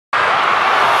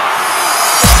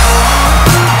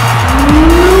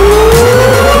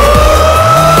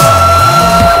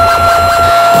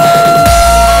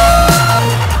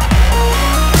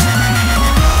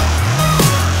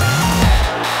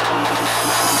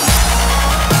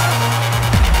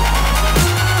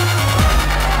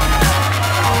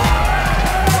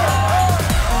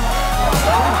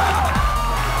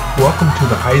Welcome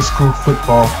to the High School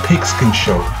Football Pigskin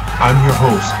Show. I'm your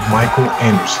host, Michael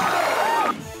Anderson.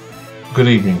 Good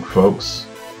evening, folks.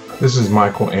 This is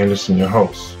Michael Anderson, your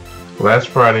host. Last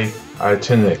Friday, I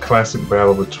attended a classic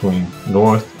battle between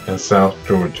North and South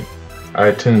Georgia. I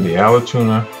attended the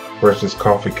Allatoona versus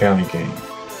Coffee County game.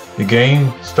 The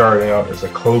game started out as a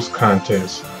close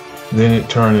contest, then it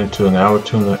turned into an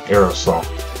Allatoona air assault.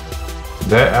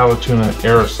 That Allatoona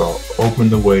air assault opened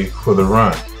the way for the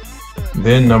run.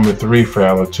 Then number 3 for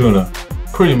Allatoona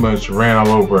pretty much ran all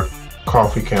over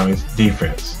Coffee County's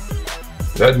defense.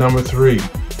 That number 3,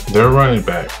 their running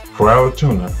back for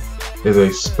Allatoona, is a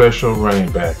special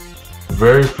running back.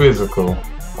 Very physical,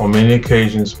 on many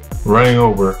occasions running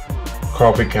over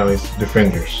Coffee County's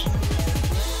defenders.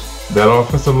 That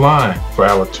offensive line for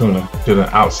Allatoona did an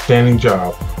outstanding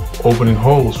job opening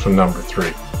holes for number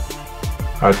 3.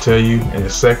 I tell you, in the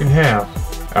second half,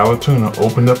 Allatoona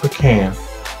opened up a can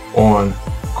on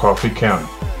Coffee County,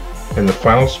 and the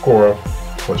final score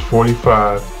was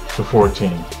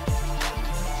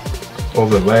 45-14.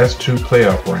 Over the last 2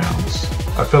 playoff rounds,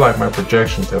 I feel like my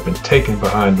projections have been taken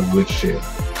behind the woodshed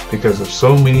because of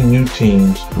so many new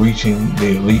teams reaching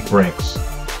the elite ranks.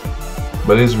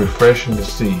 But it is refreshing to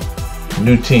see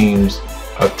new teams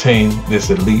obtain this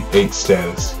Elite 8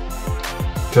 status.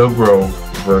 Hillgrove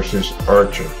versus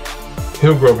Archer.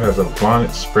 Hillgrove has a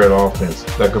vaunted spread offense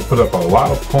that can put up a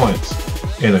lot of points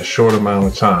in a short amount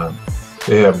of time.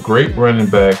 They have great running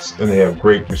backs and they have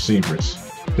great receivers.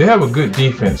 They have a good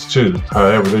defense too.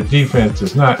 However, their defense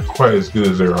is not quite as good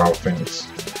as their offense.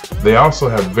 They also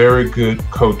have very good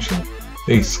coaching.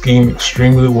 They scheme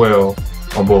extremely well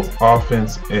on both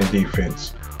offense and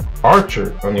defense.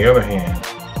 Archer, on the other hand,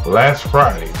 last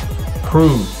Friday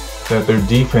proved that their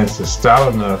defense is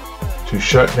stout enough to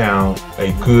shut down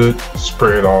a good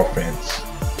spread offense.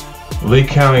 Lee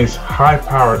County's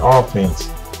high-powered offense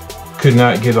could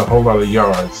not get a whole lot of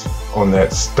yards on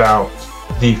that stout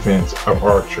defense of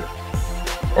Archer.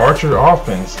 Archer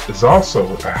offense is also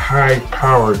a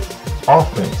high-powered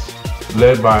offense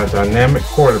led by a dynamic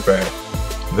quarterback.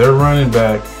 Their running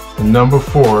back, the number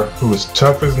 4, who is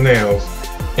tough as nails,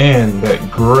 and that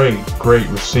great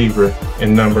receiver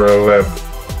in number 11.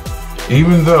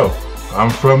 Even though I'm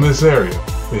from this area,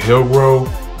 the Hillgrove,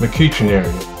 McEachern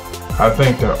area, I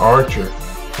think that Archer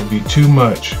will be too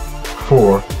much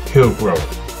for Hillgrove.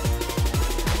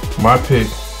 My pick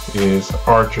is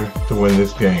Archer to win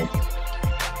this game.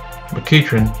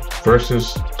 McEachern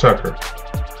versus Tucker.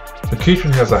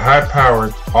 McEachern has a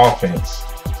high-powered offense,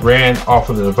 ran off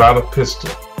of the Nevada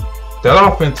pistol. That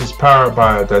offense is powered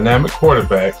by a dynamic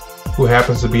quarterback who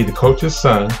happens to be the coach's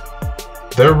son,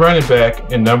 their running back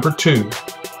in number 2,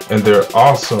 and their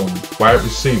awesome wide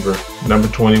receiver, number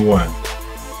 21.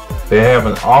 They have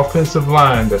an offensive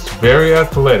line that's very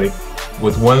athletic,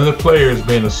 with one of the players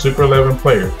being a Super 11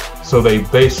 player, so they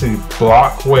basically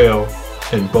block well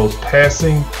in both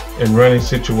passing and running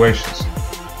situations.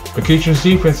 McEachern's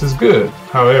defense is good,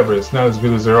 however, it's not as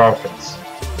good as their offense.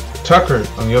 Tucker,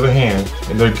 on the other hand,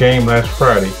 in their game last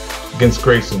Friday against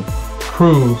Grayson,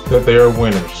 proved that they are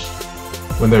winners.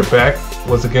 When their back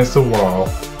was against the wall,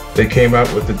 they came out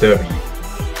with the W.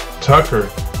 Tucker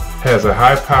has a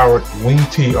high-powered wing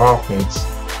T offense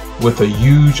with a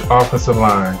huge offensive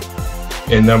line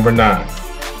in number 9.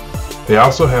 They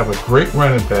also have a great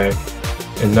running back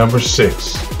in number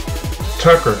 6.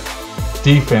 Tucker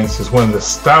defense is one of the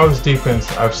stoutest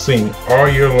defenses I've seen all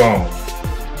year long,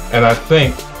 and I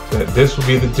think that this will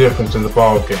be the difference in the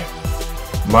ball game.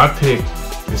 My pick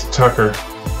is Tucker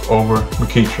over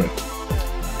McEachern.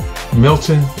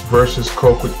 Milton versus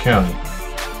Colquitt County.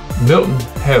 Milton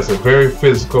has a very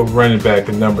physical running back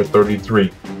in number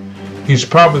 33. He's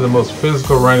probably the most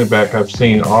physical running back I've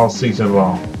seen all season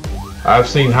long. I've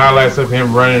seen highlights of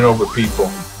him running over people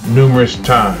numerous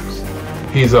times.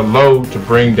 He's a load to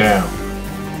bring down.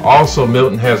 Also,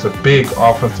 Milton has a big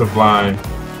offensive line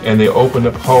and they open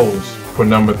up holes for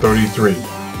number 33.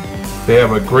 They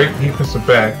have a great defensive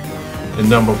back in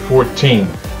number 14.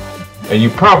 And you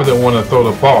probably don't want to throw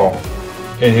the ball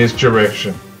in his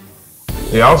direction.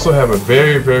 They also have a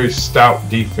very stout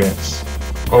defense.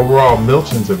 Overall,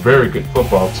 Milton's a very good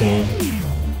football team.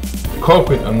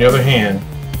 Colquitt, on the other hand,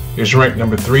 is ranked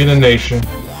number 3 in the nation,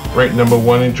 ranked number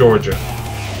 1 in Georgia.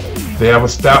 They have a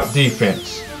stout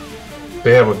defense.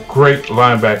 They have a great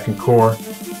linebacking core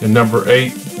in number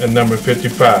 8 and number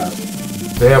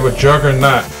 55. They have a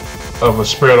juggernaut of a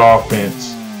spread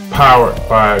offense powered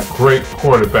by a great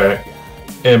quarterback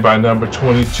and by number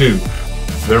 22,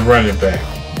 their running back.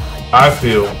 I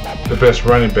feel the best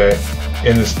running back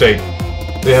in the state.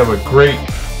 They have a great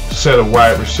set of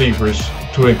wide receivers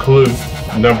to include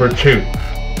number 2.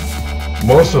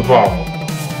 Most of all,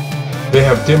 they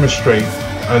have demonstrated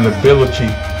an ability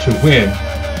to win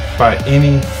by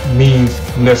any means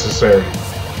necessary.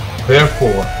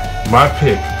 Therefore, my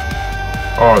pick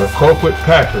are the Colquitt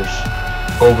Packers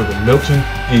over the Milton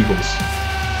Eagles.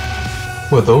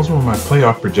 Well, those were my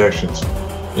playoff projections.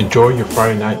 Enjoy your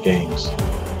Friday night games.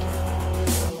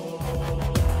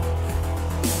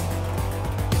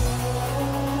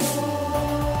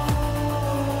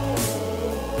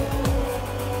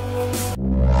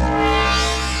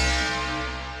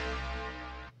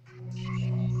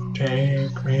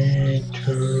 Take me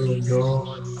to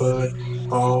your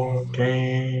football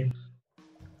game.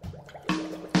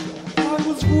 I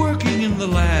was working in the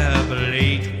lab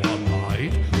late one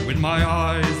night when my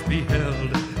eyes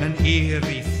beheld an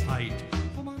eerie sight.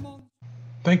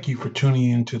 Thank you for tuning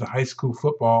in to the High School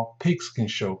Football Pigskin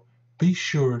Show. Be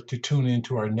sure to tune in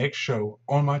to our next show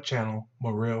on my channel,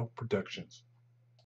 Morel Productions.